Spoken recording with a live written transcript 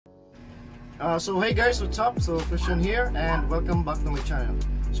So hey guys, what's up? So Christian here and welcome back to my channel.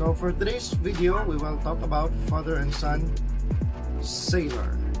 So for today's video, we will talk about father and son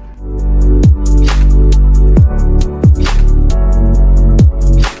Sailor.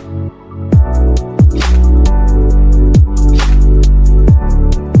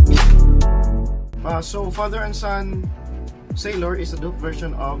 So father and son Sailor is a dupe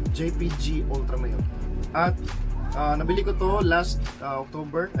version of Jpg Ultra male. At nabili ko to last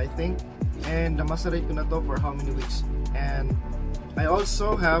October, I think, and namacerate ko na to for how many weeks. And I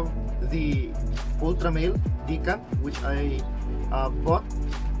also have the Ultra male decant, which I bought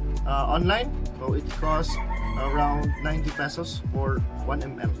online. So it costs around 90 pesos for 1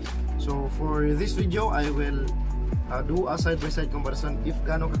 ml. So for this video, I will do a side-by-side comparison if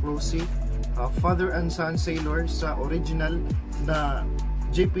gaano ka-close si father and son Sailor sa original na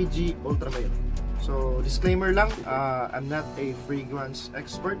Jpg Ultra male. So disclaimer lang, I'm not a fragrance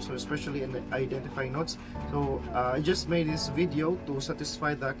expert, so especially in identifying notes. So I just made this video to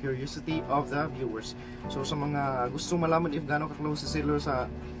satisfy the curiosity of the viewers. So sa mga gusto malaman if gaano ka-close si Sailor sa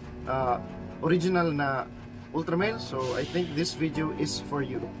original na Ultra male, so I think this video is for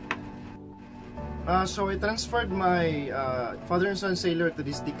you. So I transferred my father and son Sailor to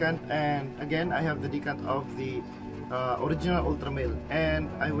this decant, and again I have the decant of the original Ultra male, and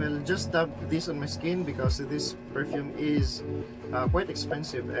I will just dab this on my skin because this perfume is quite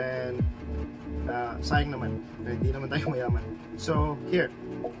expensive and sayang naman, hindi naman tayo mayaman. So here,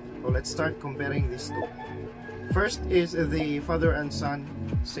 so let's start comparing these two. First is the father and son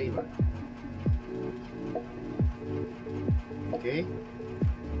Sailor. Okay.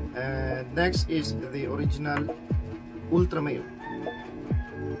 And next is the original Ultra male.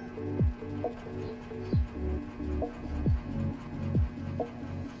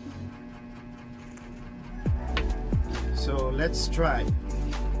 So let's try.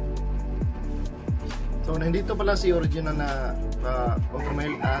 So nandito pala si original na Ultra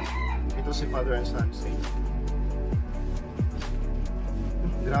male at ito si father and son.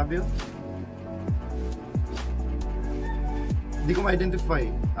 Grabe. Hindi ko ma-identify.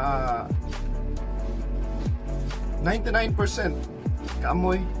 99%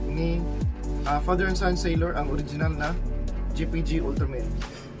 kaamoy ni father and son Sailor ang original na Jpg Ultra male.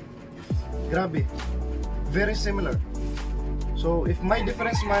 Grabe. Very similar. So if may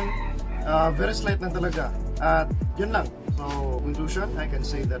difference man, very slight lang talaga. At yun lang. So conclusion, I can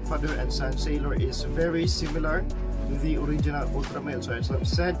say that father and son Sailor is very similar to the original Ultra male. So as I've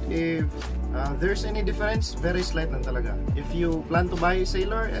said, if there's any difference, very slight lang talaga. If you plan to buy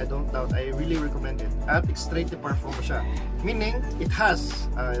Sailor, I don't doubt, I really recommend it. At straight to perfume siya. Meaning, it has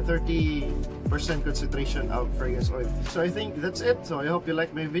 30% concentration of fragrance oil. So I think that's it. So I hope you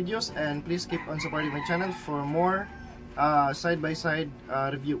like my videos, and please keep on supporting my channel for more side-by-side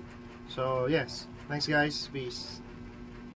review. So yes, thanks guys, peace.